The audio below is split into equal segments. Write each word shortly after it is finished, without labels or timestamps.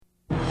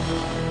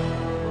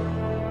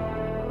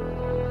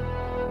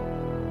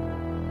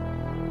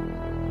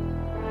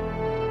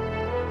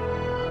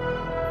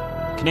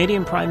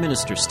Canadian Prime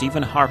Minister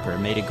Stephen Harper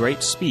made a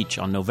great speech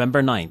on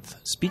November 9th,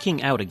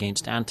 speaking out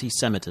against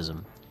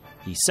anti-Semitism.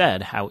 He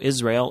said how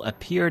Israel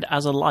appeared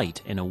as a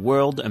light in a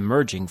world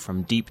emerging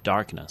from deep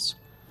darkness.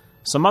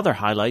 Some other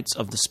highlights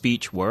of the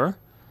speech were: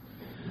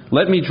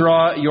 let me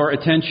draw your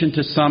attention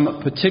to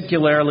some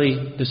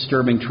particularly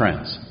disturbing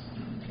trends.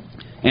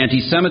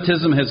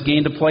 Anti-Semitism has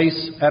gained a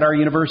place at our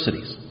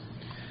universities,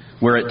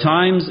 where at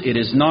times it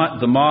is not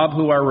the mob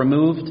who are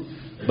removed,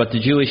 but the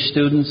Jewish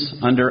students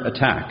under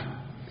attack.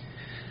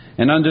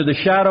 And under the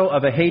shadow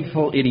of a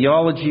hateful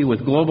ideology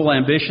with global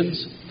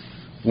ambitions,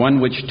 one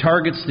which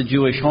targets the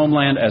Jewish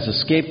homeland as a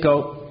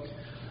scapegoat,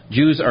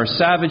 Jews are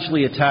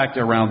savagely attacked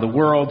around the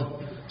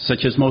world,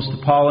 such as most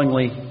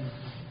appallingly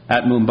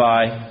at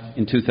Mumbai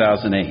in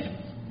 2008.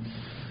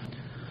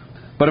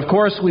 But of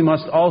course, we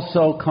must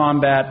also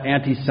combat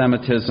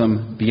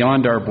anti-Semitism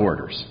beyond our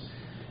borders,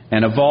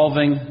 an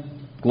evolving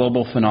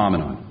global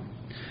phenomenon.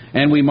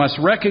 And we must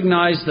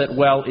recognize that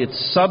while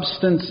its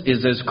substance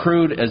is as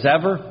crude as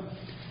ever,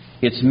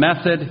 its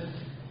method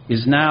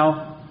is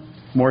now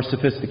more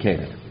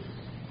sophisticated.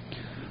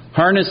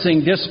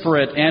 Harnessing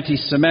disparate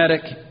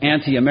anti-Semitic,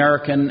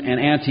 anti-American, and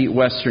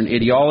anti-Western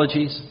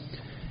ideologies,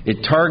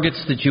 it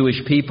targets the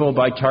Jewish people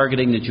by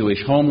targeting the Jewish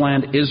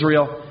homeland,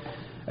 Israel,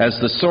 as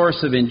the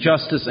source of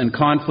injustice and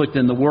conflict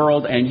in the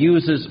world, and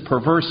uses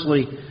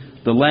perversely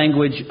the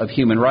language of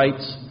human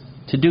rights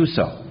to do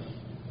so.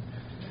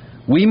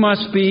 We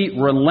must be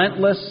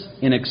relentless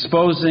in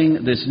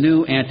exposing this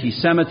new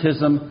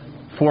anti-Semitism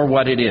for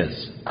what it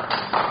is.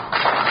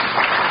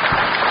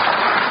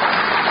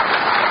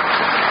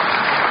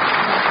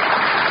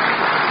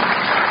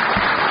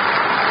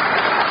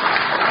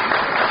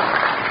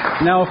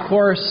 Now, of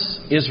course,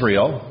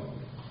 Israel,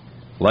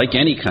 like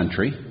any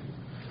country,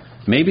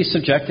 may be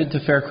subjected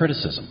to fair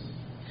criticism.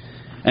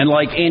 And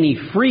like any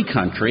free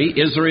country,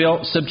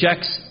 Israel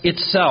subjects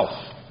itself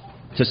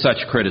to such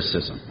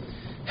criticism.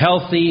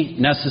 Healthy,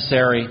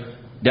 necessary,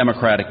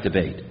 democratic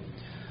debate.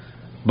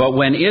 But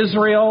when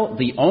Israel,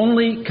 the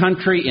only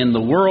country in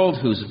the world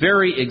whose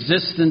very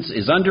existence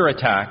is under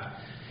attack,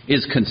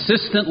 is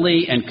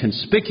consistently and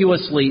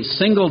conspicuously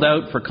singled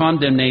out for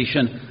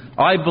condemnation,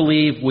 I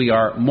believe we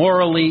are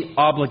morally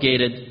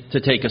obligated to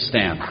take a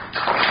stand.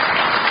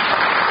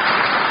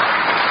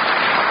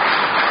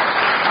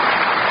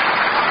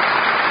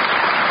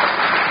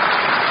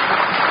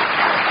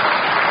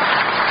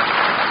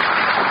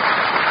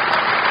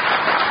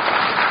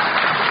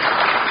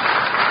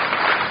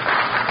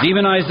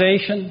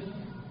 Demonization,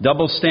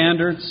 double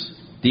standards,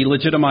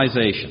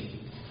 delegitimization.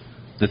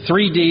 The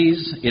 3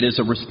 Ds, it is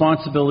a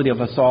responsibility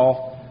of us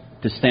all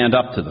to stand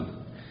up to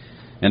them.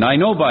 And I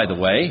know, by the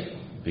way,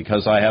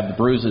 because I have the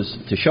bruises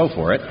to show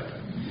for it,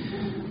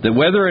 that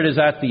whether it is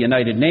at the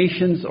United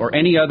Nations or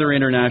any other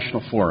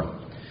international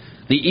forum,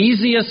 the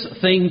easiest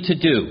thing to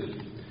do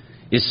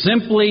is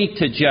simply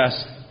to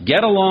just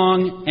get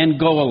along and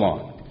go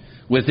along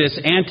with this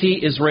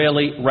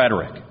anti-Israeli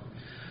rhetoric.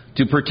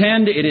 To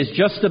pretend it is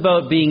just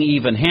about being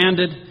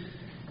even-handed,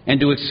 and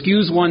to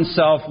excuse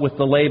oneself with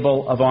the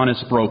label of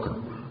honest broker.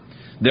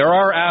 There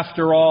are,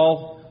 after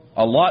all,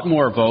 a lot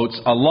more votes,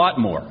 a lot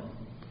more,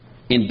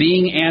 in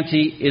being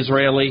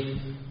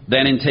anti-Israeli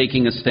than in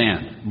taking a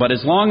stand. But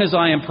as long as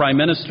I am Prime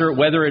Minister,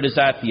 whether it is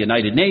at the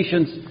United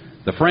Nations,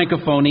 the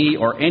Francophonie,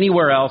 or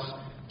anywhere else,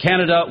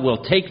 Canada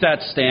will take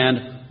that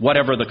stand,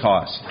 whatever the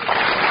cost.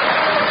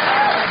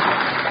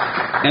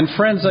 And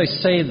friends, I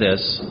say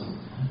this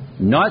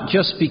not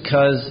just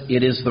because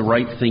it is the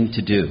right thing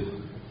to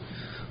do,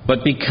 but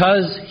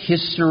because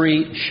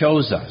history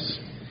shows us,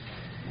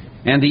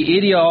 and the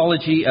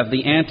ideology of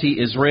the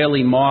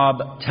anti-Israeli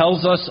mob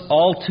tells us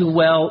all too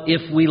well, if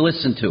we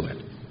listen to it,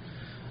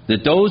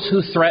 that those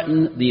who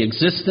threaten the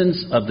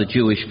existence of the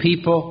Jewish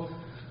people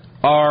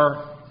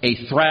are a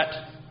threat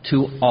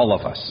to all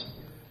of us.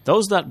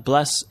 Those that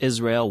bless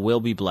Israel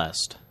will be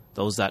blessed.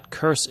 Those that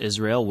curse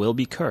Israel will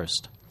be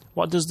cursed.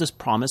 What does this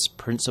promise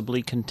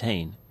principally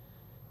contain?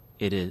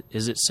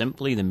 Is it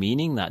simply the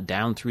meaning that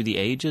down through the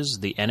ages,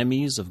 the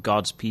enemies of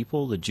God's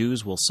people, the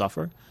Jews, will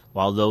suffer,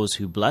 while those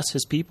who bless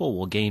his people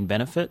will gain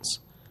benefits?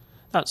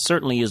 That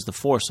certainly is the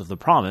force of the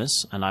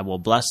promise, and I will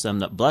bless them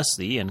that bless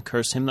thee, and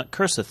curse him that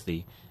curseth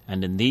thee,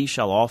 and in thee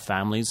shall all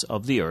families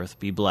of the earth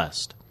be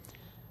blessed.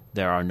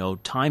 There are no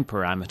time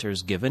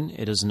parameters given.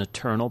 It is an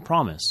eternal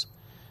promise.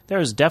 There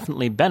is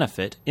definitely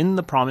benefit in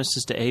the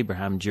promises to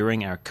Abraham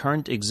during our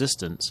current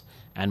existence,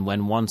 and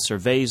when one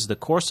surveys the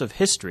course of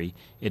history,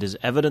 it is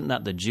evident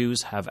that the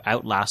Jews have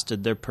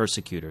outlasted their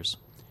persecutors.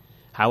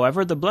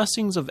 However, the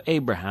blessings of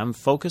Abraham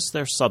focus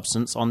their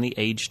substance on the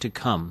age to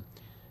come.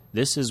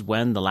 This is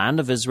when the land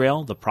of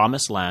Israel, the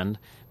promised land,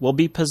 will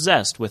be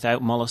possessed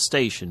without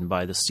molestation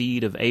by the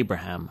seed of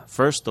Abraham,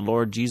 first the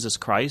Lord Jesus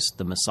Christ,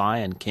 the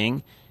Messiah and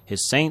King,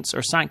 his saints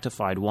or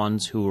sanctified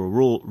ones who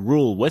will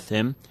rule with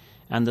him,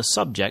 and the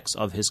subjects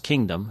of his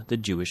kingdom, the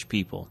Jewish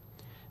people.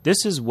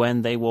 This is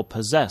when they will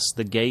possess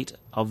the gate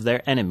of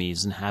their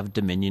enemies and have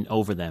dominion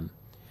over them.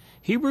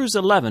 Hebrews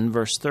 11,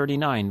 verse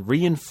 39,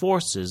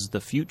 reinforces the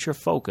future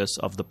focus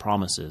of the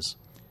promises.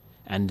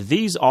 And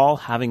these all,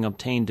 having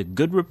obtained a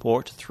good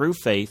report through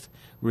faith,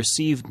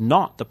 received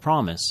not the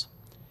promise.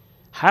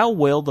 How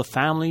will the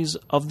families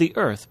of the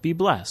earth be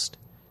blessed?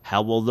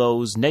 How will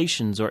those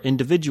nations or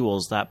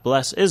individuals that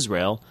bless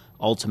Israel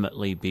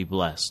ultimately be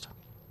blessed?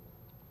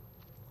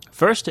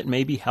 First, it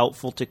may be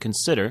helpful to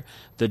consider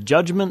the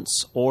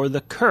judgments or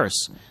the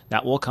curse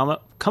that will come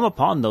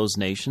upon those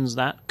nations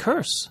that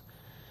curse.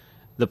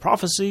 The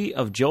prophecy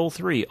of Joel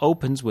 3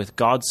 opens with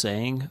God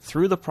saying,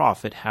 through the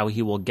prophet, how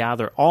he will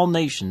gather all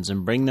nations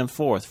and bring them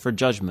forth for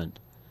judgment.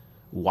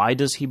 Why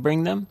does he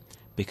bring them?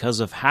 Because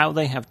of how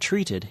they have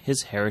treated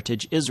his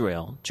heritage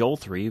Israel. Joel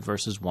 3,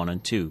 verses 1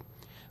 and 2.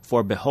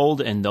 For behold,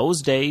 in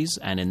those days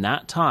and in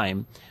that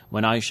time,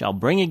 when I shall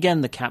bring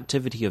again the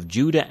captivity of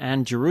Judah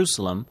and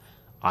Jerusalem,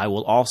 I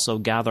will also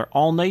gather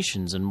all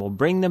nations, and will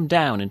bring them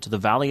down into the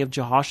valley of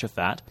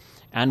Jehoshaphat,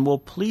 and will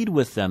plead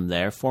with them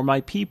there for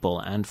my people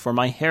and for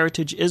my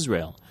heritage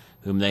Israel,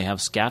 whom they have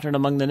scattered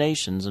among the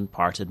nations and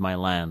parted my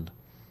land.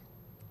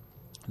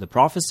 The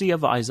prophecy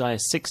of Isaiah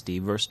 60,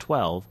 verse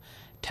 12,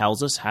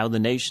 tells us how the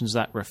nations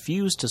that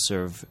refuse to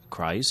serve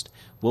Christ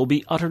will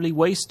be utterly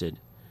wasted.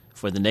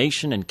 For the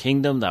nation and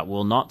kingdom that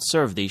will not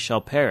serve thee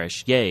shall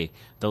perish, yea,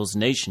 those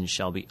nations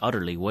shall be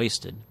utterly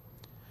wasted.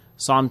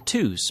 Psalm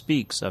 2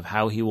 speaks of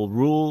how he will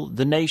rule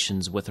the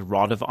nations with a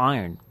rod of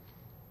iron.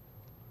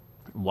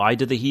 Why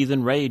do the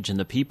heathen rage and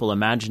the people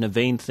imagine a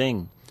vain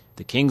thing?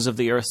 The kings of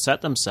the earth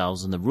set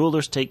themselves, and the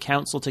rulers take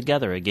counsel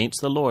together against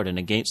the Lord and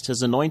against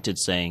his anointed,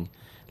 saying,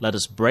 Let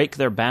us break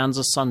their bands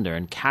asunder,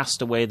 and cast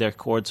away their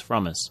cords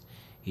from us.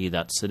 He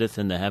that sitteth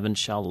in the heavens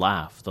shall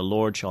laugh, the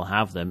Lord shall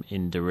have them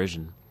in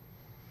derision.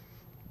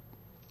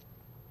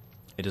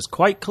 It is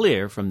quite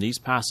clear from these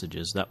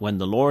passages that when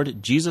the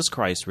Lord Jesus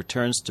Christ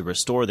returns to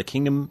restore the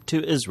kingdom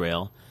to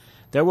Israel,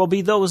 there will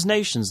be those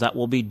nations that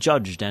will be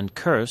judged and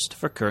cursed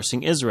for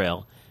cursing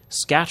Israel,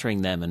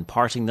 scattering them and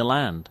parting the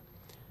land.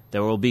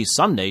 There will be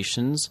some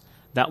nations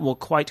that will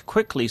quite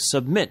quickly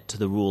submit to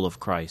the rule of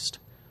Christ.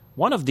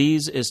 One of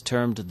these is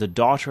termed the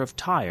daughter of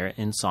Tyre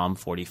in Psalm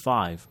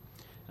 45.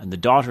 And the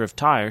daughter of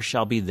Tyre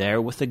shall be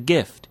there with a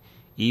gift,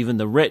 even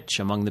the rich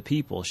among the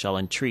people shall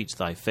entreat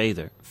thy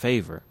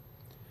favor.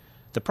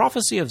 The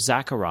prophecy of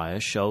Zechariah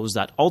shows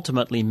that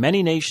ultimately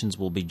many nations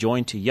will be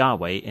joined to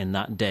Yahweh in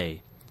that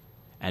day.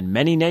 And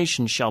many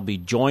nations shall be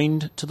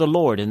joined to the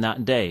Lord in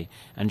that day,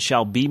 and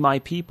shall be my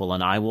people,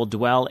 and I will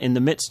dwell in the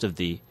midst of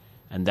thee.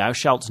 And thou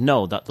shalt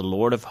know that the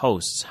Lord of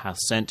hosts hath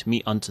sent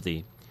me unto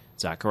thee.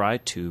 Zechariah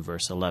 2,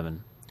 verse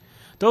 11.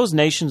 Those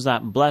nations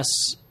that bless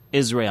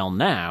Israel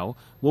now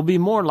will be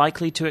more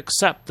likely to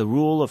accept the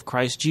rule of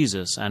Christ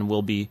Jesus, and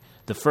will be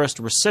the first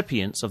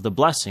recipients of the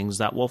blessings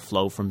that will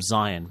flow from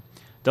Zion.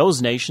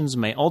 Those nations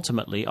may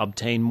ultimately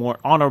obtain more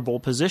honorable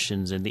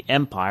positions in the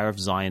empire of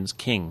Zion's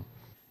king.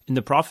 In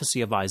the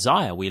prophecy of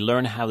Isaiah, we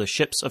learn how the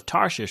ships of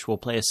Tarshish will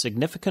play a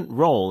significant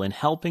role in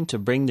helping to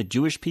bring the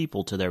Jewish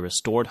people to their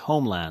restored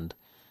homeland.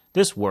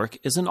 This work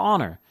is an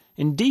honor.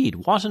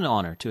 Indeed, what an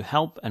honor to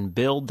help and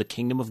build the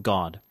kingdom of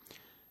God.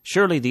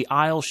 Surely the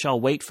isle shall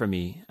wait for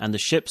me, and the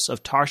ships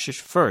of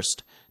Tarshish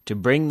first, to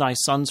bring thy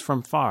sons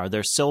from far,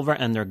 their silver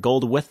and their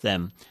gold with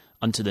them,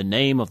 unto the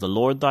name of the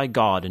Lord thy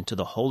God, and to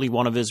the Holy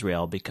One of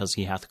Israel, because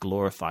he hath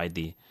glorified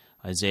thee.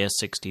 Isaiah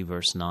 60,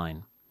 verse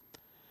 9.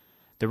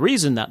 The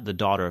reason that the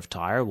daughter of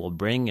Tyre will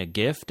bring a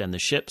gift and the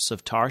ships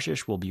of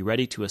Tarshish will be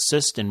ready to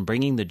assist in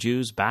bringing the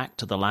Jews back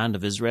to the land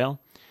of Israel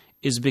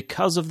is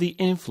because of the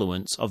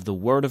influence of the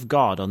Word of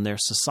God on their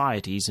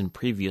societies in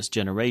previous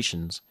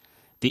generations.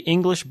 The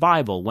English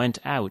Bible went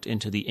out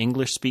into the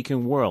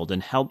English-speaking world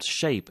and helped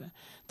shape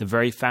the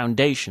very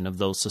foundation of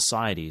those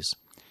societies.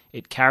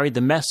 It carried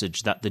the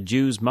message that the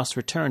Jews must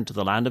return to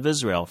the land of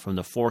Israel from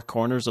the four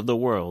corners of the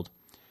world.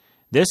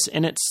 This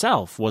in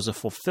itself was a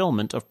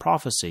fulfillment of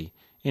prophecy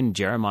in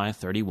Jeremiah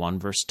 31,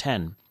 verse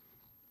 10.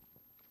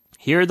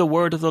 Hear the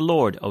word of the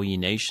Lord, O ye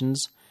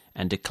nations,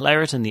 and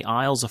declare it in the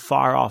isles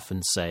afar off,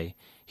 and say,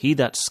 He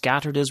that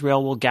scattered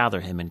Israel will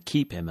gather him, and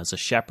keep him as a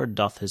shepherd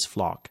doth his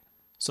flock.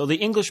 So the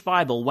English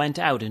Bible went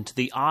out into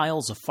the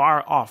isles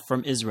afar off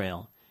from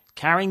Israel,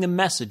 carrying the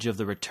message of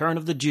the return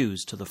of the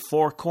Jews to the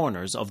four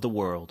corners of the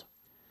world.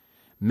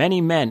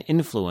 Many men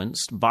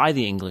influenced by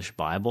the English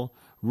Bible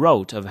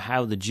wrote of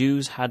how the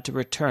Jews had to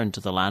return to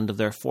the land of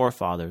their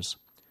forefathers.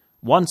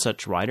 One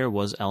such writer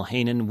was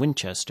Elhanan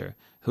Winchester,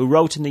 who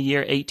wrote in the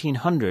year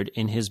 1800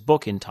 in his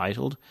book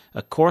entitled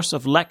A Course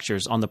of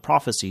Lectures on the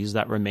Prophecies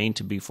That Remain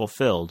to be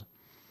Fulfilled,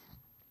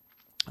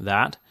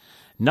 that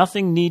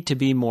nothing need to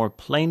be more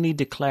plainly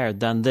declared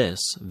than this,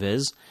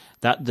 viz.,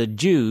 that the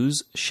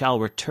Jews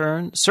shall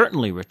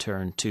certainly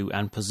return to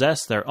and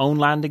possess their own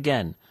land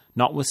again,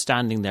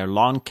 notwithstanding their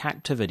long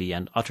captivity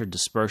and utter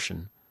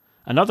dispersion.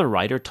 Another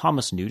writer,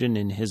 Thomas Newton,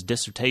 in his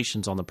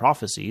Dissertations on the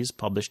Prophecies,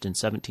 published in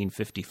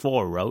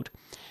 1754, wrote,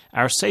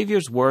 Our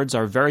Saviour's words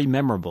are very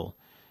memorable.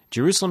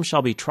 Jerusalem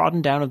shall be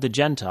trodden down of the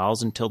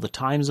Gentiles until the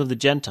times of the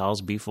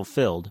Gentiles be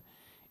fulfilled.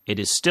 It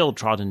is still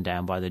trodden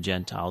down by the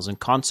Gentiles, and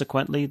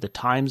consequently the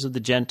times of the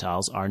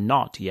Gentiles are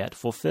not yet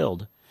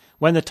fulfilled.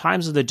 When the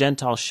times of the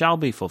Gentiles shall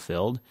be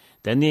fulfilled,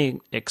 then the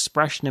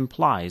expression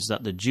implies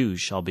that the Jews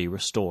shall be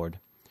restored.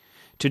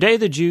 Today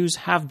the Jews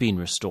have been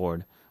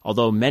restored,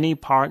 although many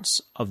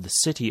parts of the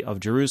city of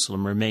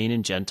Jerusalem remain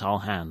in Gentile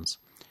hands.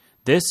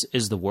 This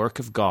is the work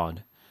of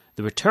God.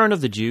 The return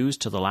of the Jews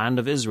to the land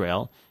of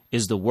Israel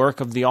is the work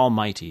of the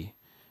Almighty.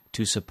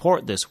 To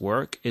support this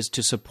work is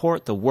to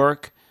support the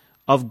work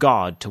of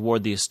God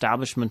toward the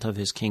establishment of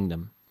his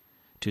kingdom.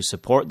 To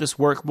support this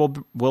work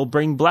will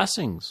bring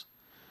blessings.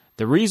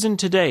 The reason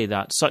today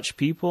that such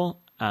people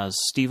as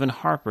Stephen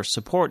Harper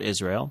support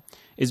Israel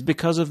is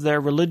because of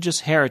their religious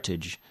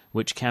heritage,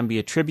 which can be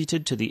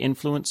attributed to the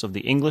influence of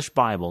the English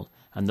Bible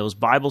and those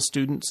Bible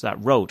students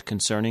that wrote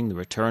concerning the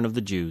return of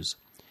the Jews.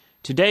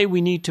 Today we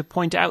need to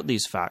point out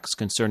these facts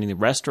concerning the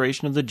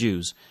restoration of the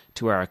Jews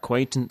to our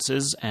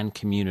acquaintances and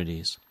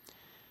communities.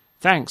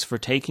 Thanks for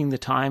taking the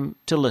time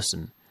to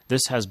listen.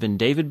 This has been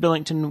David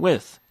Billington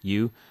with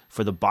you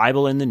for the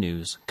Bible in the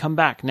News. Come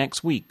back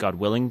next week, God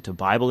willing, to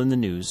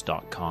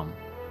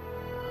BibleInTheNews.com.